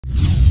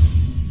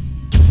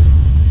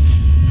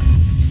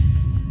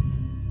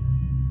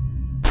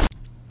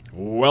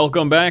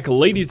Welcome back,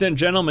 ladies and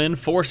gentlemen.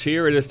 Force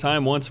here. It is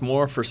time once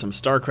more for some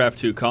StarCraft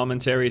 2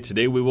 commentary.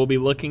 Today we will be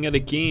looking at a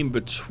game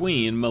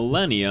between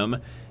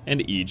Millenium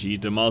and E.G.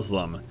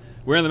 DeMusliM.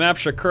 We're in the map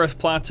Shakuras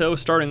Plateau.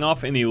 Starting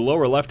off in the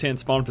lower left-hand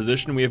spawn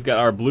position, we have got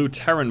our blue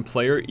Terran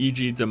player,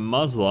 E.G.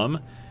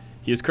 DeMusliM.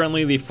 He is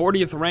currently the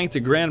 40th ranked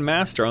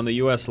Grandmaster on the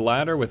US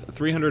ladder with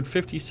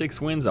 356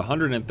 wins,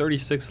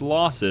 136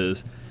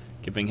 losses,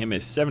 giving him a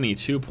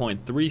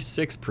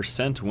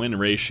 72.36% win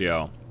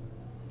ratio.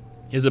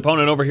 His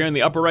opponent over here in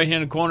the upper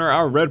right-hand corner,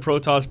 our red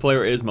Protoss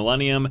player, is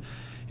Millenium,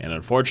 and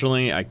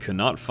unfortunately I could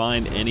not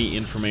find any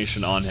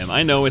information on him.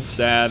 I know it's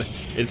sad,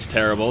 it's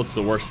terrible, it's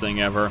the worst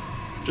thing ever.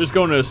 Just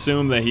going to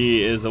assume that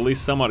he is at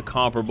least somewhat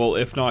comparable,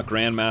 if not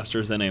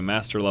Grandmasters, than a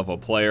Master level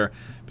player,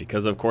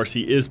 because of course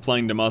he is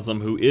playing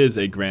DeMusliM, who is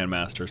a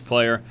Grandmasters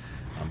player.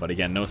 But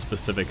again, no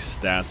specific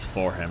stats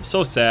for him.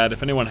 So sad.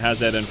 If anyone has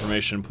that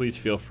information, please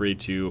feel free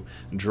to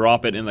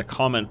drop it in the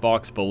comment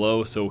box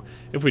below. So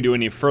if we do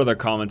any further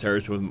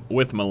commentaries with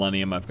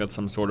Millenium, I've got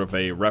some sort of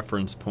a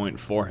reference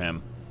point for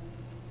him.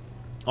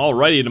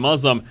 Alrighty,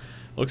 DeMusliM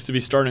looks to be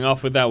starting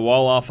off with that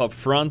wall off up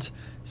front.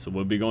 So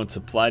we'll be going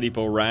supply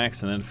depot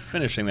racks and then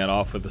finishing that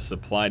off with the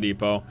supply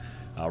depot.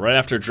 Right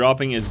after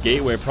dropping his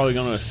gateway, probably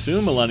going to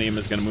assume Millenium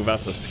is going to move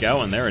out to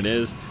scout, and there it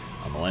is.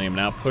 Millenium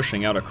now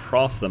pushing out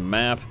across the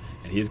map.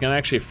 He's going to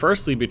actually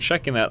firstly be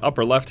checking that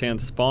upper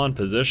left-hand spawn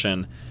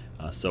position.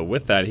 So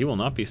with that, he will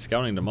not be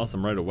scouting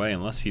DeMusliM right away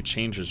unless he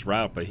changes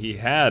route. But he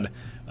had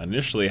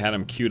initially had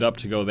him queued up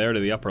to go there to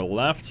the upper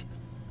left.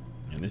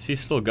 And is he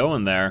still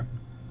going there?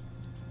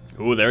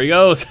 Ooh, there he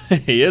goes.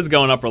 He is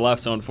going upper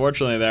left. So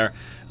unfortunately there,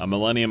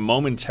 Millenium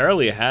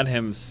momentarily had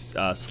him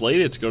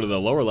slated to go to the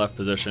lower left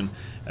position.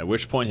 At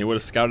which point he would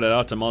have scouted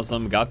out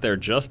DeMusliM, got there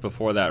just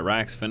before that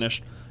rack's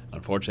finished.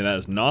 Unfortunately, that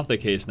is not the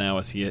case now,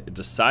 as he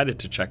decided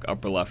to check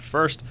upper left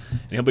first.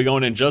 And he'll be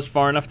going in just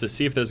far enough to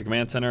see if there's a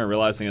command center, and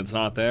realizing it's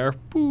not there,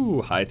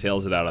 boo,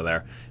 hightails it out of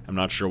there. I'm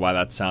not sure why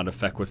that sound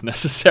effect was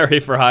necessary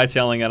for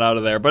hightailing it out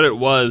of there, but it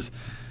was.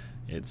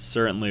 It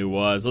certainly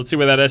was. Let's see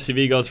where that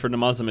SCV goes for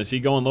DeMusliM. Is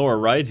he going lower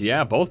right?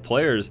 Yeah, both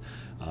players,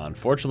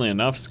 unfortunately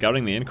enough,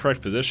 scouting the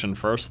incorrect position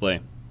firstly.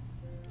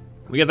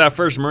 We get that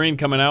first Marine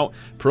coming out.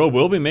 Pro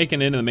will be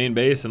making it into the main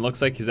base, and looks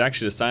like he's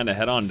actually deciding to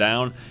head on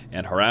down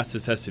and harass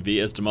this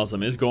SCV as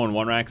DeMusliM is going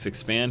one racks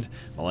expand.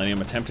 Millenium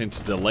attempting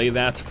to delay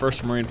that.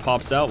 First Marine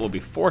pops out, will be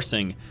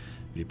forcing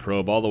the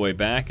probe all the way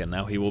back, and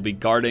now he will be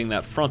guarding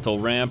that frontal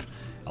ramp,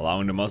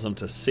 allowing DeMusliM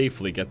to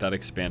safely get that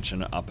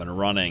expansion up and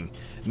running.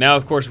 Now,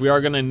 of course, we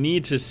are going to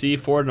need to see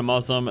for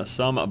DeMusliM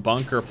some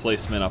bunker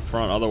placement up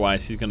front.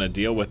 Otherwise, he's going to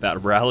deal with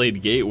that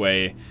rallied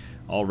gateway.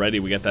 Already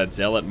we get that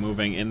Zealot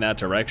moving in that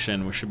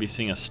direction. We should be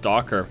seeing a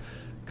Stalker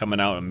coming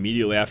out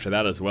immediately after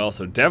that as well.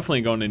 So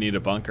definitely going to need a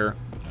bunker.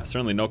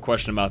 Certainly no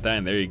question about that.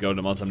 And there you go,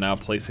 DeMusliM now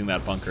placing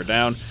that bunker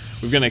down.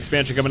 We've got an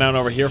expansion coming down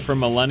over here from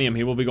Millenium.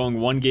 He will be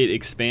going one gate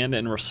expand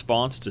in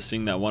response to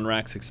seeing that one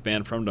racks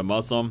expand from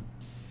DeMusliM.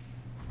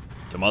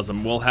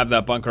 DeMusliM will have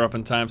that bunker up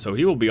in time, so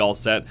he will be all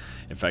set.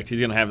 In fact, he's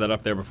going to have that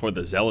up there before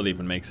the Zealot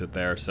even makes it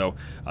there. So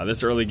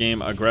this early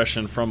game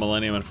aggression from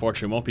Millenium,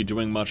 unfortunately, won't be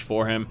doing much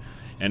for him.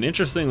 And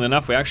interestingly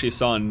enough, we actually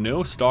saw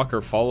no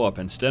Stalker follow-up.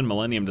 Instead,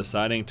 Millenium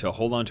deciding to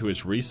hold on to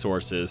his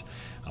resources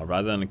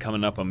rather than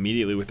coming up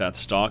immediately with that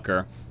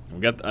Stalker. We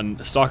got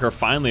a Stalker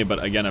finally,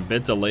 but again, a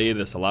bit delayed.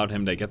 This allowed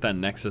him to get that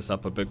Nexus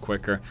up a bit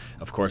quicker.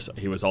 Of course,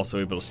 he was also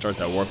able to start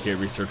that Warp Gate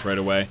research right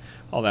away.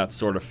 All that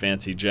sort of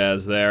fancy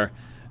jazz there.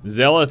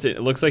 Zealot,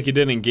 it looks like he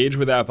didn't engage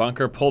with that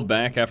bunker, pulled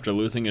back after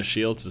losing his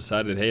shields,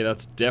 decided, hey,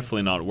 that's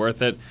definitely not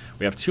worth it.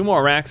 We have two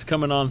more racks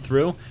coming on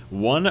through.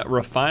 One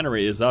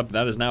refinery is up.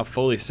 That is now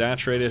fully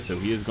saturated, so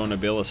he is going to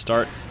be able to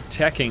start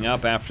teching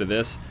up after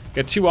this.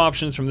 Got two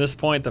options from this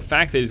point. The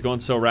fact that he's going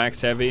so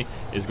racks heavy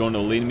is going to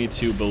lead me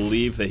to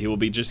believe that he will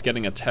be just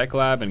getting a tech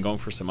lab and going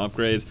for some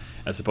upgrades,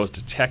 as opposed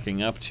to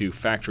teching up to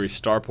factory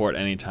starport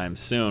anytime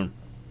soon.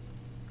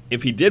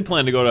 If he did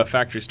plan to go to a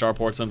factory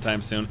starport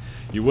sometime soon,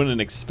 you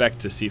wouldn't expect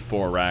to see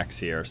 4 racks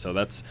here. So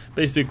that's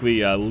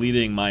basically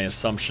leading my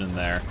assumption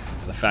there,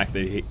 the fact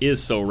that he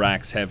is so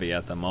racks heavy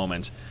at the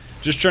moment.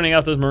 Just churning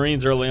out those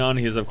Marines early on.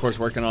 He is, of course,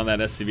 working on that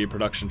SCV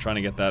production, trying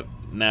to get that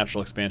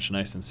natural expansion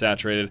nice and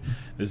saturated.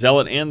 The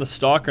Zealot and the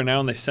Stalker now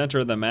in the center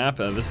of the map.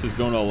 This is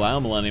going to allow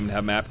Millenium to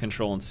have map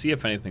control and see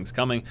if anything's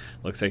coming.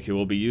 Looks like he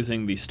will be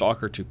using the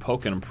Stalker to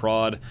poke and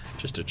prod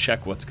just to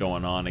check what's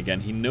going on. Again,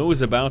 he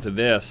knows about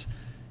this.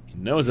 He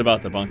knows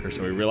about the bunker,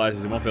 so he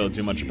realizes he won't be able to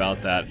do much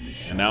about that.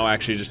 And now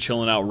actually just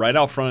chilling out right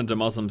out front of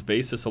DeMusliM's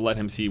base. This will let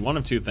him see one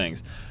of two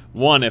things.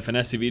 One, if an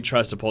SCV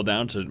tries to pull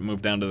down, to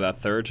move down to that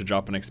third to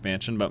drop an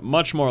expansion. But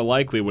much more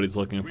likely what he's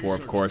looking for,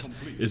 of course,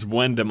 is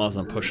when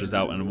DeMusliM pushes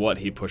out and what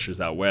he pushes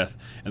out with.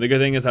 And the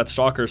good thing is that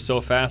Stalker is so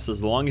fast,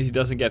 as long as he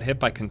doesn't get hit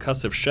by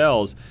concussive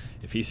shells,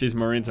 if he sees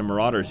Marines and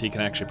Marauders, he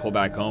can actually pull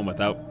back home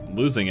without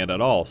losing it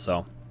at all.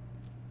 So,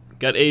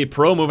 got a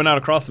Pro moving out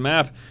across the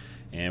map.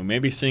 And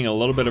maybe seeing a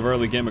little bit of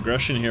early game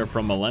aggression here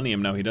from Millenium.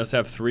 Now he does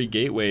have 3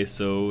 gateways,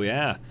 so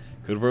yeah,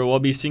 could very well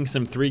be seeing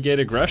some 3-gate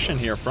aggression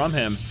here from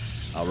him.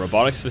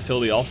 Robotics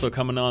facility also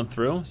coming on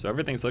through, so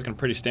everything's looking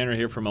pretty standard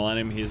here for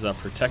Millenium. He's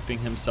protecting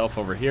himself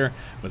over here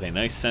with a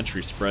nice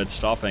sentry spread,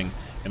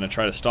 gonna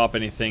try to stop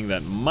anything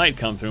that might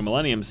come through.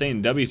 Millenium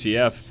saying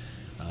WTF.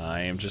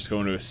 I am just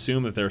going to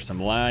assume that there's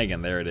some lag,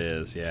 and there it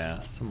is. Yeah,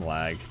 some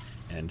lag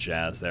and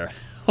jazz there.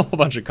 A whole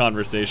bunch of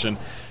conversation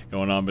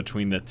going on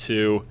between the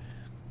two.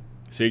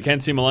 So you can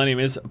see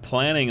Millenium is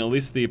planning at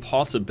least the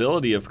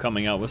possibility of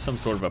coming out with some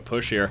sort of a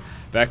push here.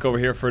 Back over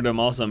here for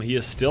DeMusliM, he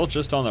is still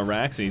just on the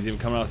racks, and he's even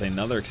coming out with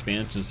another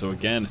expansion. So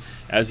again,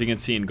 as you can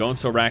see, in going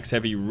so racks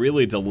heavy,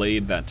 really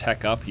delayed that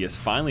tech up. He is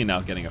finally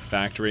now getting a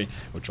factory,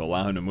 which will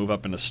allow him to move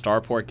up into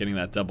Starport, getting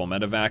that double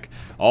medevac.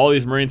 All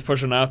these Marines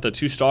pushing out. The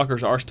 2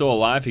 Stalkers are still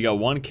alive. He got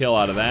 1 kill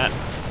out of that.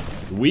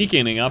 He's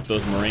weakening up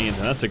those Marines,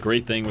 and that's a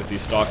great thing with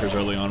these Stalkers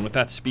early on. With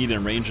that speed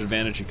and range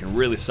advantage, you can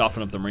really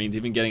soften up the Marines,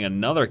 even getting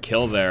another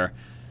kill there.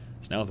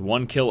 So now with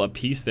 1 kill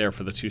apiece there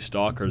for the 2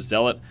 Stalkers.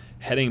 Zealot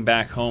heading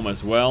back home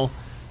as well.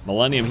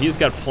 Millenium, he's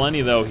got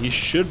plenty though. He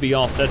should be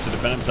all set to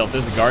defend himself.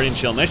 There's a Guardian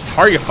Shield. Nice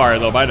target fire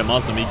though by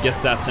DeMusliM. He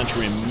gets that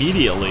sentry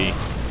immediately.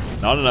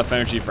 Not enough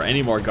energy for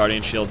any more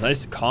Guardian Shields.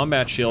 Nice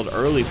combat shield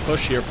early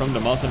push here from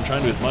DeMusliM,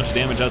 trying to do as much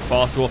damage as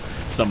possible.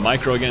 Some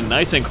micro again,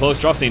 nice and close.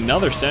 Drops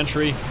another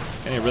sentry.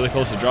 Getting really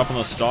close to dropping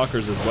those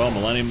Stalkers as well.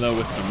 Millenium though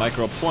with some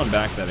micro pulling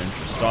back that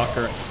intra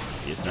Stalker.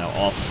 He is now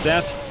all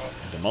set.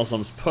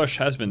 DeMusliM's push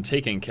has been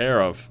taken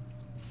care of.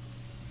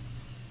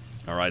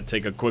 Alright,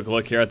 take a quick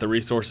look here at the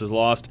resources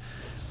lost.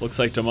 Looks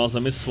like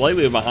DeMusliM is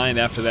slightly behind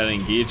after that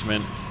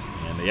engagement.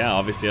 And yeah,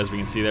 obviously as we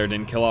can see there,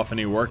 didn't kill off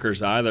any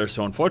workers either.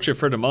 So unfortunately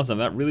for DeMusliM,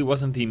 that really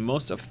wasn't the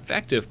most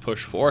effective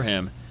push for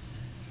him.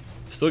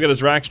 Still got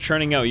his racks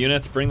churning out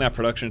units. Bring that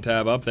production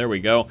tab up. There we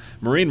go.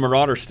 Marine,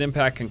 Marauder,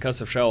 Stimpack,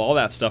 Concussive Shell, all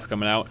that stuff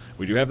coming out.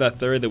 We do have that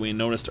third that we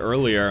noticed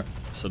earlier.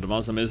 So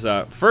DeMusliM is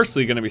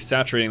firstly going to be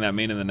saturating that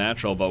main in the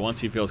natural, but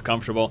once he feels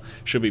comfortable,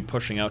 should be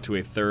pushing out to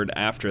a third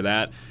after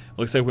that.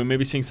 Looks like we may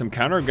be seeing some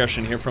counter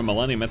aggression here from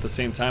Millenium at the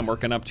same time,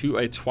 working up to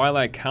a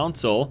Twilight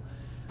Council.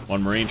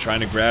 1 Marine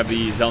trying to grab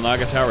the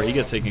Zelnaga Tower. He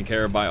gets taken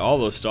care of by all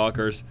those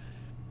Stalkers.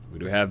 We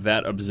do have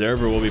that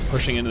Observer will be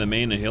pushing into the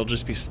main, and he'll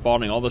just be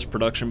spotting all those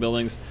production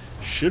buildings.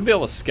 Should be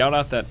able to scout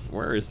out that...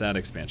 Where is that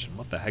expansion?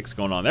 What the heck's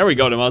going on? There we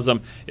go.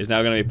 DeMusliM is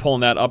now going to be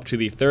pulling that up to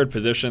the 3rd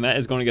position. That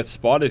is going to get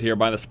spotted here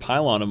by this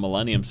pylon of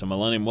Millenium, so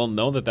Millenium will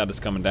know that that is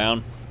coming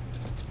down.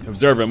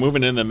 Observer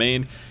moving in the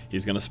main.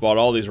 He's going to spot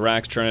all these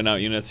racks churning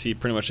out units. He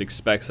pretty much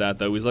expects that,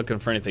 though. He's looking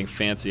for anything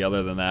fancy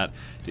other than that.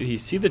 Did he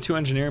see the 2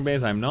 engineering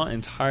bays? I'm not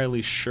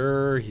entirely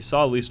sure. He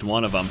saw at least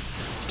one of them.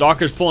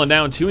 Stalker's pulling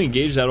down to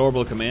engage that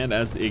orbital command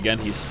as, again,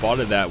 he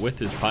spotted that with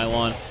his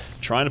pylon.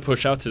 Trying to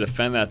push out to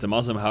defend that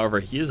DeMusliM.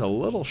 However, he is a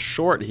little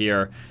short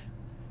here,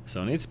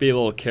 so needs to be a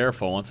little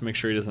careful. Wants to make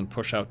sure he doesn't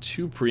push out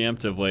too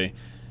preemptively.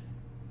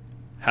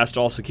 Has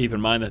to also keep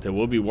in mind that there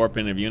will be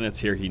warping of units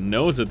here. He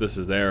knows that this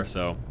is there,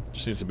 so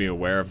just needs to be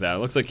aware of that. It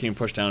looks like he can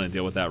push down and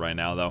deal with that right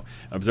now, though.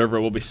 Observer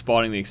will be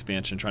spotting the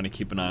expansion, trying to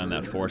keep an eye on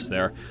that force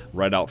there,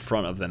 right out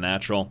front of the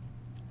natural.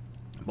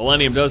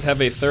 Millenium does have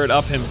a third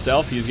up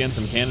himself. He's getting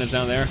some cannons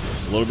down there,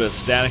 a little bit of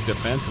static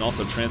defense, and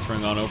also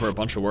transferring on over a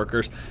bunch of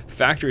workers.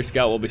 Factory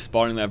Scout will be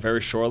spotting that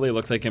very shortly. It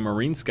looks like a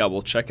Marine Scout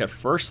will check it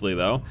firstly,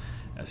 though,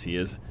 as he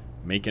is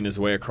making his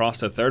way across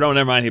to third. Oh,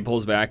 never mind. He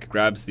pulls back,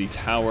 grabs the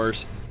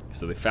towers.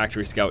 So the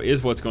Factory Scout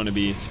is what's going to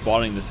be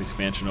spotting this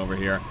expansion over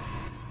here.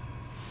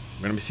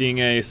 We're going to be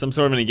seeing some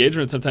sort of an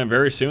engagement sometime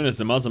very soon as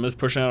DeMusliM is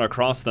pushing out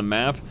across the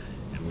map.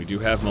 And we do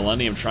have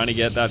Millenium trying to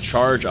get that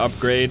charge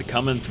upgrade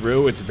coming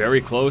through. It's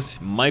very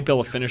close. Might be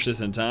able to finish this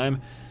in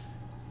time.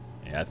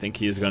 Yeah, I think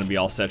he is going to be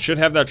all set. Should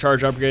have that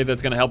charge upgrade.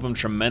 That's going to help him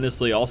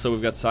tremendously. Also,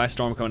 we've got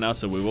Psystorm coming out,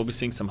 so we will be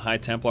seeing some High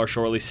Templar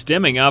shortly.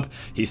 Stimming up.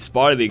 He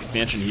spotted the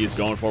expansion he is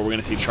going for. We're going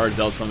to see Charge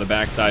Zealots from the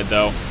backside,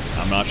 though.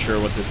 I'm not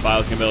sure what this bio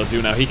is going to be able to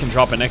do. Now, he can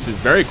drop a Nexus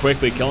very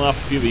quickly, killing off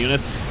a few of the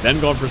units,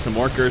 then going for some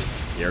workers.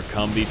 Here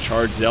come the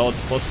Charge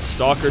Zealots, plus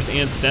Stalkers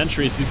and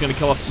Sentries. He's going to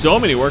kill off so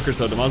many workers,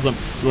 so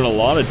DeMusliM doing a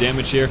lot of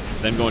damage here,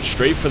 then going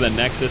straight for the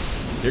Nexus.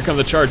 Here come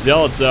the Charge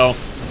Zealots, though.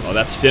 Oh,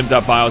 that stimmed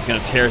up bio is going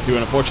to tear through,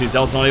 and unfortunately,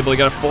 Zealot's not able to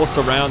get a full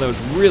surround. That was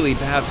really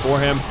bad for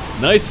him.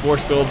 Nice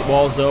force field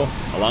walls, though,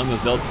 allowing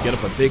those Zealots to get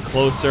up a bit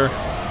closer.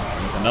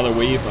 And with another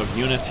wave of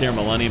units here,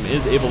 Millenium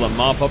is able to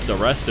mop up the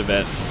rest of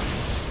it.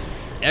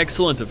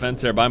 Excellent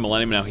defense there by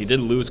Millenium. Now, he did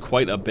lose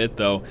quite a bit,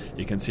 though.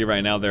 You can see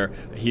right now there,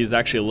 he's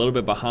actually a little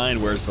bit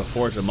behind, whereas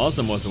before,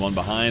 DeMusliM was the one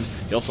behind.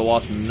 He also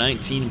lost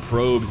 19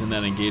 probes in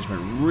that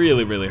engagement.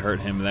 Really, really hurt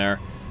him there.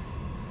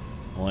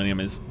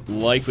 Millenium is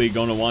likely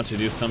going to want to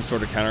do some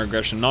sort of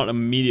counter-aggression. Not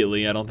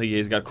immediately. I don't think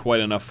he's got quite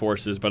enough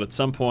forces, but at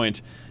some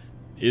point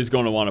is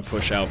going to want to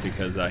push out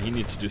because he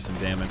needs to do some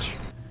damage,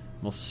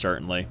 most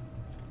certainly.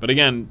 But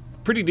again,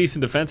 pretty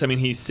decent defense. I mean,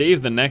 he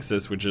saved the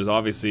Nexus, which is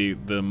obviously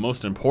the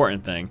most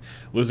important thing.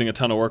 Losing a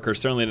ton of workers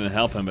certainly didn't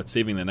help him, but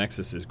saving the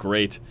Nexus is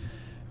great.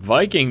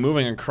 Viking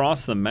moving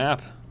across the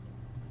map.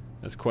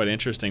 That's quite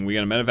interesting. We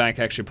got a medevac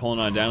actually pulling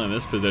on down in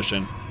this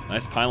position.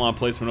 Nice pylon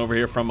placement over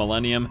here from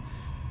Millenium.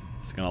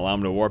 It's going to allow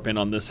him to warp in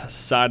on this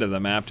side of the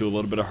map, do a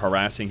little bit of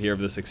harassing here of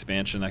this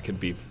expansion. That could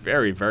be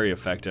very, very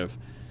effective.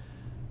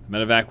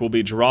 Medevac will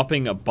be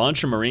dropping a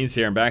bunch of Marines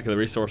here in back of the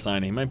resource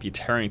line. He might be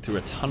tearing through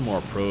a ton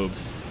more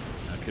probes.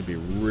 That could be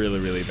really,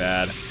 really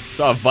bad.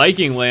 Saw a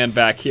Viking land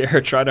back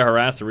here. Try to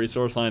harass the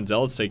resource line.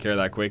 Zealots take care of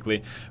that quickly.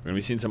 We're going to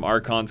be seeing some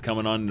Archons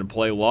coming on into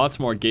play. Lots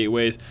more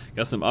gateways.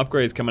 Got some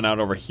upgrades coming out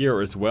over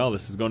here as well.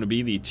 This is going to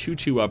be the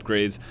 2-2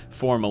 upgrades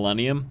for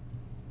Millenium.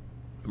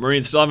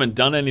 Marines still haven't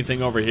done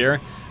anything over here.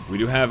 We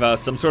do have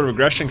some sort of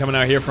aggression coming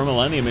out here from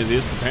Millenium as he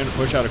is preparing to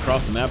push out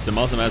across the map.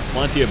 DeMusliM has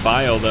plenty of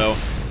bio though,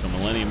 so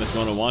Millenium is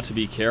going to want to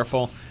be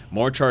careful.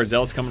 More charged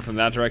zealots coming from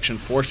that direction.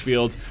 Force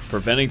fields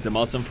preventing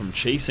DeMusliM from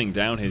chasing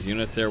down his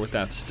units there with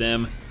that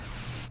stim.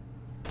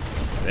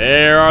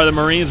 There are the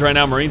Marines right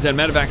now. Marines and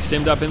Medevac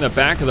stimmed up in the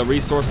back of the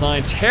resource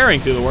line, tearing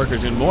through the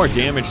workers, doing more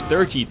damage.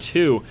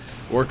 32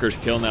 workers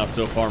killed now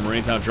so far.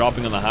 Marines now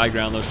dropping on the high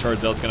ground. Those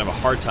charged zealots going to have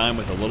a hard time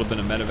with a little bit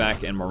of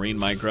Medevac and Marine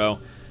micro.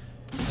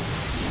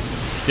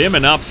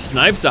 Stimming up,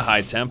 snipes a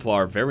High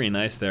Templar. Very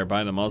nice there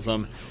by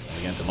DeMusliM. And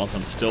again,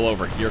 DeMusliM still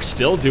over here,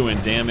 still doing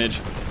damage.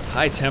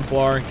 High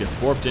Templar gets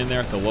warped in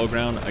there at the low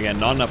ground. Again,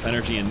 not enough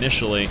energy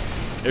initially.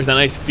 There's a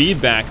nice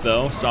feedback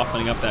though,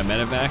 softening up that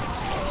Medevac.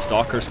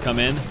 Stalkers come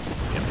in,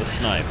 get the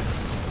snipe.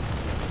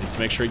 Needs to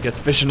make sure he gets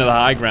vision to the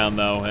high ground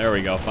though. There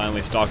we go,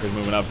 finally Stalkers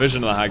moving up.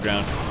 Vision to the high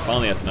ground.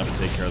 Finally has enough to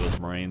take care of those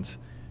Marines.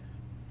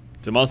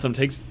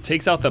 DeMusliM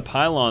takes out the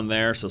pylon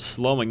there, so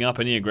slowing up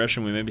any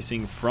aggression we may be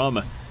seeing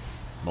from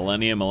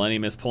Millenium.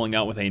 Millenium is pulling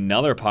out with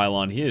another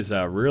pylon. He is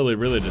really,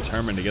 really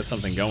determined to get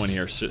something going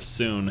here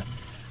soon.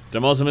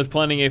 DeMusliM is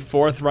planning a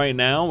 4th right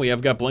now. We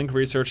have got Blink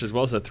Research as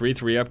well as the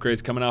 3-3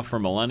 upgrades coming out for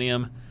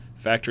Millenium.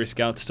 Factory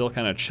Scout still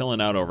kind of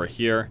chilling out over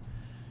here.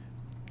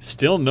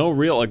 Still no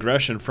real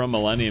aggression from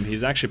Millenium.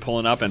 He's actually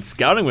pulling up and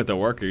scouting with the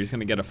worker. He's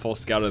going to get a full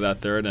scout of that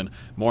 3rd, and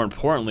more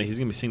importantly, he's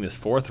going to be seeing this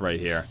 4th right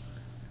here.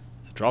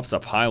 So drops a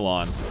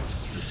pylon.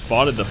 He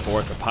spotted the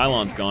 4th. The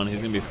pylon's gone.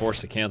 He's going to be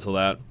forced to cancel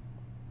that.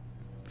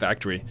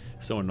 Factory,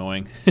 so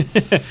annoying.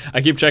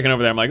 I keep checking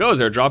over there. I'm like, oh, is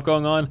there a drop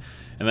going on?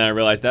 And then I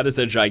realized that is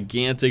a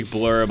gigantic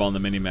blurb on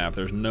the mini-map.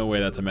 There's no way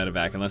that's a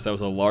medevac unless that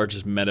was the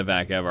largest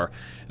medevac ever.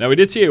 Now, we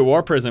did see a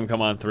War Prism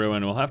come on through,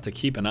 and we'll have to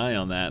keep an eye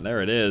on that.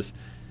 There it is.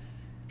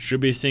 Should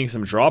be seeing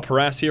some drop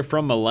harass here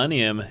from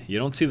Millenium. You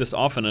don't see this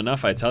often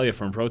enough, I tell you,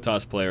 from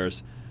Protoss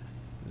players.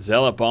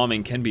 Zealot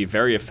bombing can be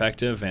very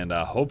effective, and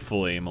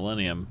hopefully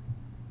Millenium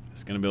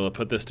is going to be able to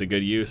put this to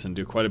good use and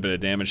do quite a bit of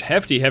damage.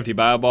 Hefty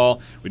bio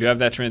ball. We do have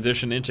that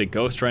transition into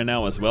Ghost right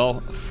now as well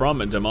from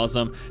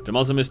DeMusliM.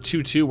 DeMusliM is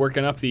 2-2,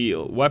 working up the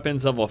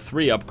weapons level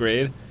 3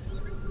 upgrade.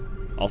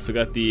 Also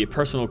got the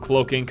personal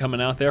cloaking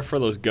coming out there for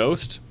those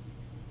Ghosts.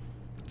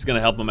 It's going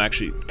to help him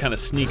actually kind of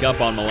sneak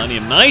up on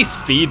Millenium. Nice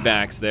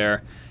feedbacks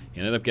there. He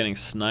ended up getting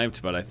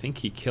sniped, but I think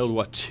he killed,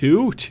 what,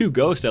 2? 2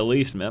 Ghosts at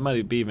least. Man, that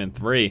might be even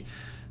 3.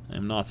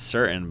 I'm not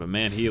certain, but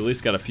man, he at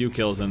least got a few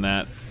kills in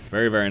that.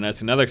 Very, very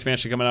nice. Another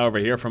expansion coming out over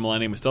here from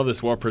Millenium. We still have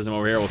this War Prism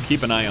over here. We'll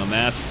keep an eye on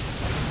that.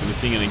 We'll be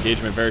seeing an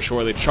engagement very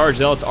shortly. Charge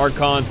Zealots,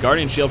 Archons,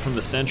 Guardian Shield from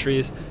the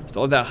Sentries.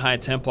 Still have that High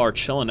Templar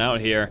chilling out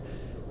here.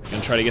 He's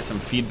going to try to get some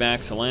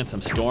feedback, so land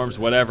some storms,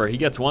 whatever. He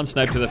gets 1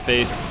 snipe to the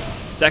face.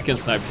 2nd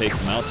snipe takes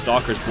him out.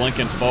 Stalkers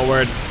blinking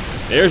forward.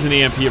 There's an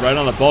EMP right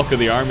on the bulk of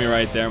the army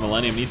right there.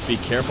 Millenium needs to be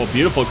careful.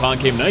 Beautiful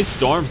concave. Nice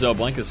storms, though.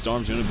 Blanket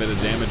storms doing a bit of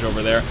damage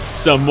over there.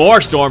 Some more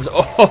storms.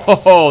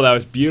 Oh, that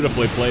was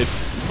beautifully placed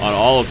on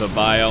all of the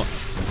bio.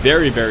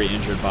 Very, very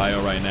injured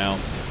bio right now.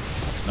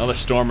 Another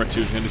storm or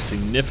two is going to do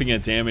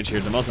significant damage here.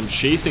 DeMusliM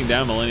chasing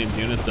down Millenium's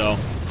units, though.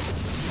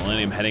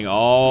 Millenium heading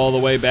all the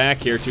way back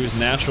here to his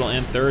natural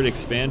and 3rd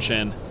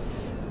expansion.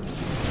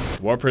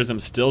 War Prism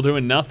still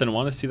doing nothing.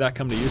 Want to see that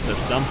come to use at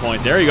some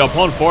point. There you go,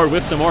 pulling forward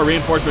with some more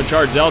reinforcement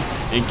charge zealots,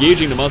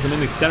 engaging DeMusliM in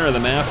the center of the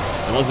map.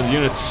 DeMusliM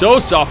units so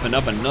softened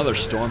up. Another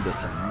storm does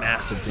some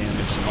massive damage.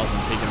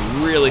 DeMusliM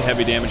taking really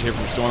heavy damage here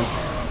from storms.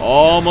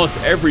 Almost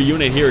every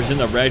unit here is in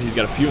the red. He's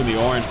got a few in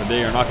the orange, but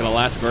they are not going to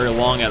last very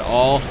long at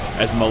all,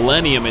 as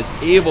Millenium is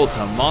able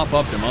to mop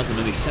up DeMusliM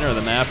in the center of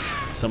the map.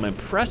 Some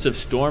impressive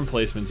storm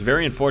placements.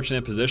 Very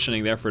unfortunate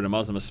positioning there for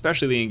DeMusliM,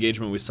 especially the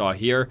engagement we saw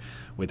here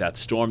with that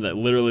storm that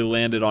literally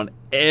landed on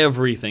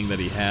everything that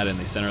he had in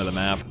the center of the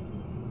map.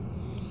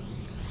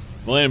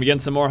 Millenium getting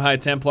some more High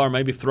Templar,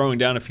 maybe throwing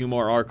down a few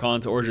more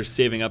Archons or just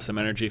saving up some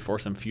energy for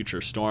some future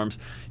storms.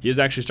 He is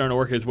actually starting to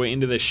work his way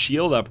into the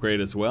shield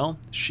upgrade as well.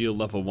 Shield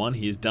level 1.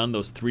 He's done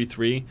those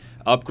 3-3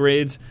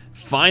 upgrades.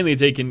 Finally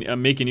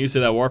making use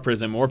of that War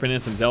Prism, warping in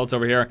some Zealots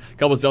over here. A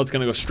couple of Zealots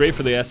going to go straight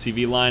for the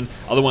SCV line.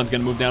 Other one's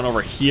going to move down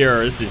over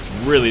here. This is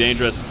really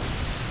dangerous.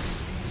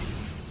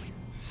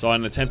 Saw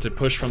an attempt to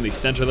push from the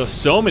center, though.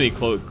 So many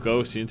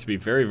Ghosts. You need to be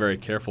very, very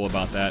careful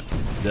about that.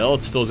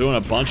 Zealot's still doing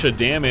a bunch of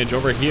damage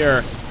over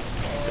here.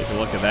 Let's take a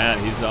look at that.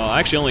 He's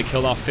actually only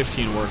killed off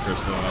 15 workers,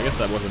 so I guess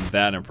that wasn't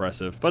that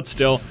impressive. But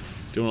still,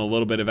 doing a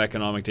little bit of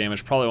economic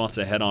damage. Probably wants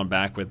to head on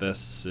back with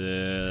this.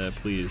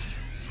 Please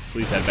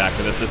head back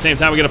with this. At the same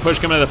time, we get a push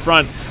coming to the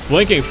front.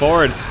 Blinking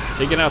forward,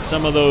 taking out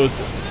some of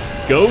those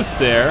Ghosts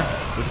there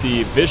with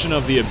the vision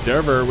of the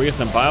Observer. We get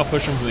some bio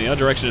pushing from the other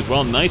direction as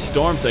well. Nice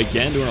storms,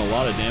 again, doing a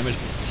lot of damage.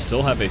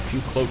 Still have a few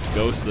cloaked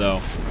Ghosts,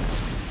 though.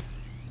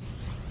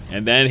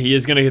 And then he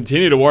is going to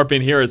continue to warp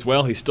in here as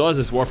well. He still has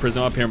this warp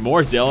prism up here.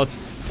 More zealots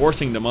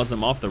forcing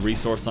DeMusliM off the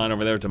resource line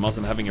over there.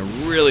 DeMusliM having a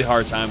really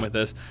hard time with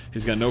this.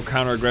 He's got no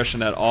counter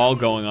aggression at all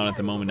going on at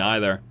the moment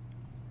either.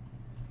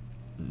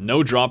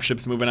 No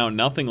dropships moving out,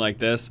 nothing like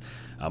this.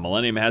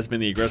 Millenium has been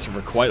the aggressor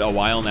for quite a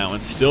while now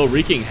and still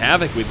wreaking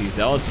havoc with these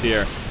zealots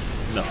here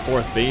in the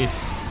 4th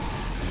base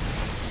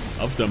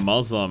of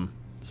DeMusliM.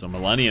 So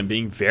Millenium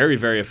being very,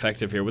 very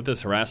effective here with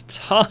this harass.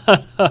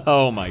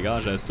 Oh my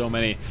gosh, there's so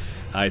many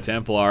High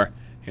Templar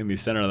in the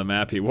center of the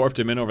map. He warped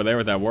him in over there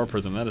with that warp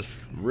prism. That is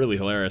really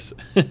hilarious.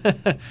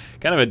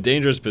 Kind of a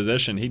dangerous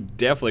position. He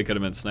definitely could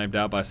have been sniped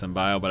out by some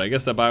bio, but I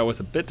guess that bio was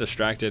a bit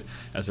distracted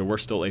as there were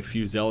still a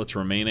few zealots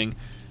remaining.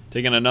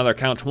 Taking another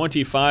count,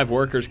 25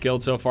 workers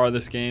killed so far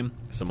this game.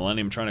 So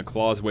Millenium trying to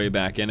claw his way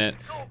back in it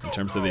in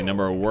terms of the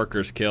number of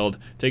workers killed.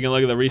 Taking a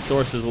look at the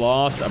resources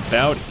lost,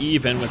 about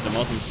even with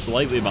DeMusliM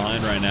slightly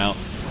behind right now.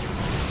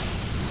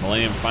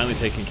 Millenium finally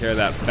taking care of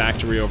that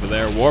factory over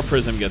there. War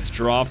Prism gets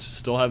dropped.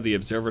 Still have the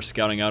Observer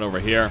scouting out over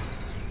here.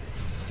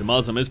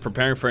 DeMusliM is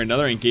preparing for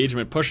another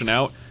engagement, pushing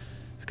out.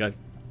 He's got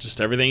just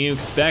everything you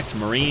expect.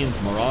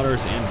 Marines,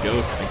 Marauders, and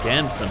Ghosts.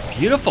 Again, some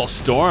beautiful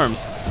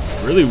storms.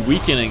 Really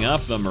weakening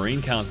up the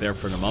Marine count there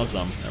for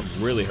DeMusliM.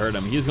 That really hurt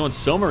him. He's going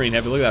so Marine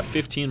heavy. Look at that,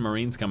 15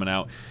 Marines coming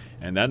out.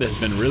 And that has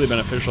been really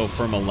beneficial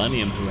for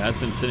Millenium, who has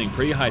been sitting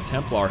pretty High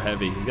Templar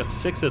heavy. He's got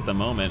 6 at the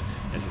moment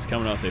as he's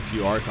coming out with a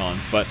few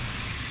Archons. But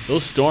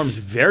those storms,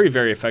 very,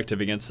 very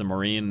effective against the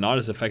Marine. Not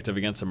as effective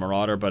against the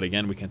Marauder, but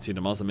again, we can see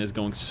DeMusliM is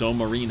going so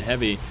Marine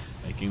heavy,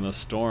 making those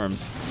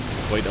storms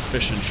quite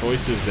efficient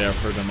choices there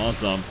for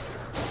DeMusliM.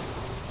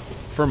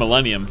 For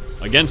Millenium,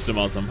 against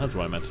DeMusliM, that's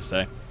what I meant to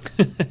say.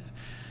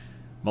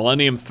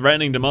 Millenium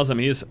threatening DeMusliM.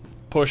 He is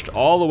pushed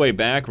all the way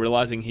back,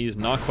 realizing he's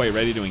not quite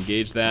ready to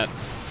engage that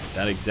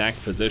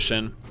exact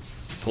position.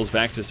 Pulls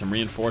back to some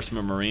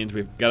reinforcement Marines.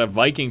 We've got a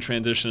Viking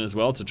transition as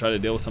well to try to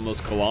deal with some of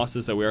those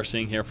Colossus that we are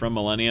seeing here from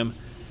Millenium.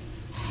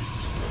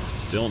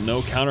 Still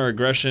no counter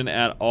aggression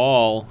at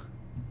all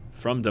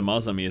from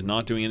DeMusliM. He is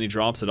not doing any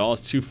drops at all.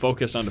 He's too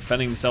focused on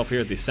defending himself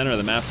here at the center of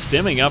the map.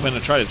 Stimming up and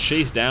to try to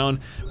chase down.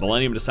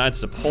 Millenium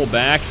decides to pull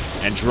back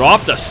and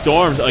drop the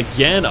storms.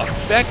 Again,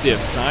 effective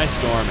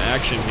Psystorm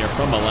action here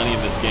from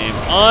Millenium this game.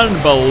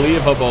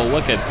 Unbelievable.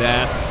 Look at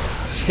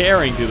that.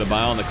 Tearing through the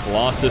bio on the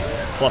Colossus.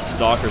 Plus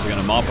Stalkers are going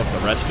to mop up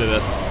the rest of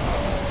this.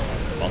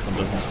 DeMusliM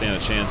doesn't stand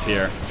a chance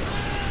here.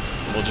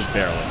 Well, just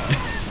barely.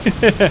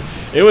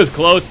 It was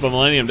close, but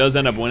Millenium does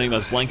end up winning.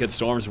 Those blanket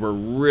storms were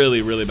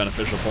really, really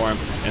beneficial for him.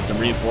 And some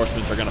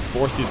reinforcements are going to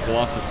force these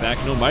Colossus back.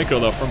 No micro,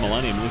 though, from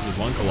Millenium. Loses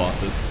 1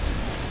 Colossus.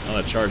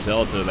 Another charged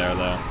Zealots are there,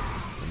 though.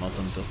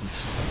 DeMusliM doesn't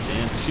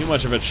stand too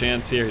much of a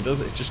chance here. He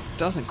just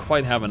doesn't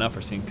quite have enough.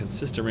 We're seeing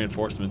consistent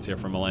reinforcements here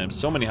from Millenium.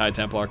 So many High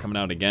Templar coming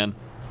out again.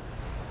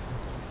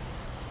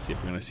 See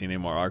if we're going to see any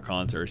more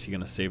Archons, or is he going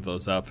to save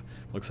those up?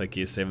 Looks like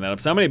he is saving that up.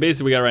 So how many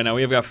bases we got right now?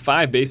 We have got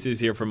 5 bases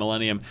here for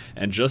Millenium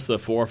and just the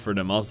 4 for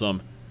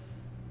DeMusliM.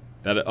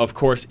 That, of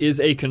course, is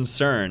a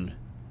concern.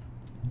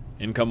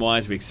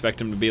 Income-wise, we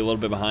expect him to be a little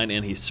bit behind,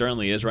 and he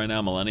certainly is right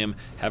now. Millenium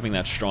having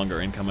that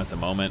stronger income at the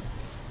moment.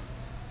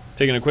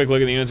 Taking a quick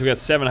look at the units, we got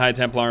 7 High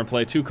Templar in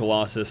play, 2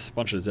 Colossus, a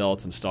bunch of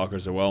Zealots and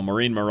Stalkers as well.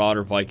 Marine,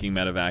 Marauder, Viking,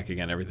 Medevac,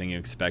 again, everything you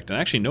expect. And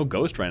actually, no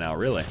Ghost right now,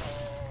 really.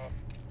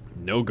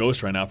 No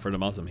Ghost right now for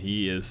DeMusliM.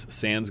 He is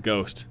sans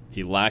Ghost.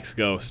 He lacks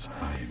Ghost.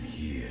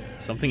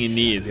 Something he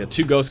needs. He got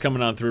 2 Ghosts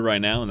coming on through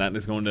right now, and that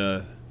is going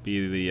to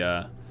be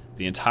the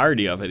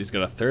entirety of it. He's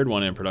got a 3rd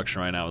one in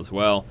production right now as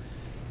well.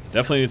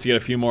 Definitely needs to get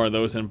a few more of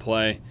those in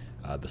play.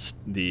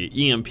 The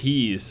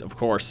EMPs, of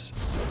course,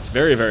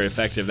 very, very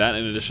effective. That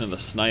in addition to the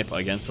snipe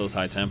against those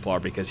High Templar,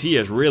 because he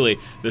is really,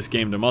 this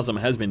game,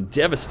 DeMusliM has been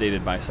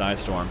devastated by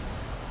Psystorm.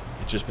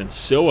 It's just been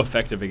so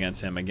effective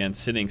against him. Again,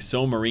 sitting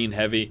so Marine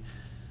heavy.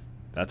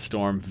 That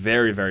storm,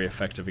 very, very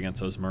effective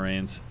against those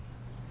Marines.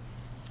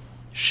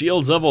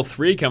 Shields level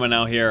 3 coming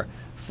out here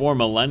for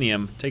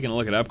Millenium. Taking a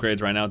look at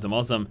upgrades right now.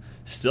 DeMusliM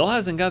still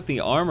hasn't got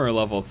the armor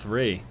level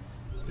 3.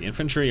 The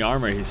infantry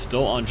armor, he's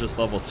still on just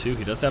level 2.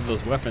 He does have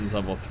those weapons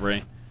level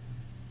 3.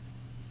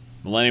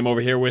 Millenium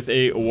over here with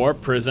a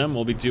Warp Prism.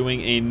 We'll be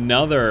doing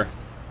another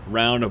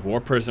round of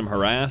Warp Prism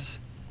harass.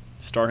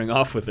 Starting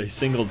off with a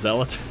single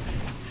Zealot.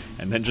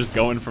 And then just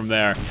going from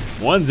there.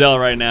 1 Zealot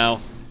right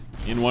now.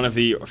 In one of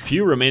the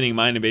few remaining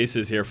mining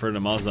bases here for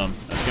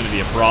DeMusliM. That's going to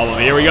be a problem.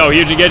 Here we go,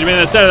 huge engagement in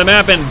the center of the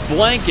map, and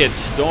blanket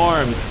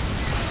storms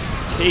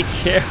take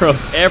care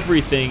of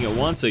everything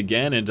once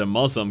again, and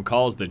DeMusliM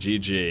calls the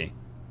GG.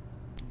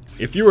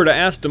 If you were to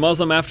ask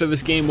DeMusliM after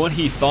this game what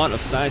he thought of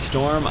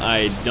Psystorm,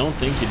 I don't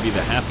think he'd be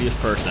the happiest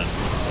person.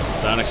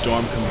 Sonic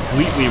Storm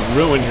completely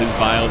ruined his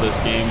bio this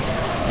game.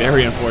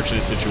 Very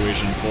unfortunate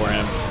situation for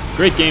him.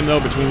 Great game, though,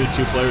 between these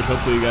 2 players.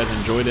 Hopefully you guys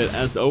enjoyed it.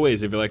 As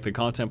always, if you like the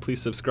content,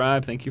 please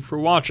subscribe. Thank you for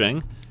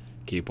watching.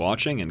 Keep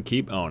watching and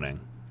keep owning.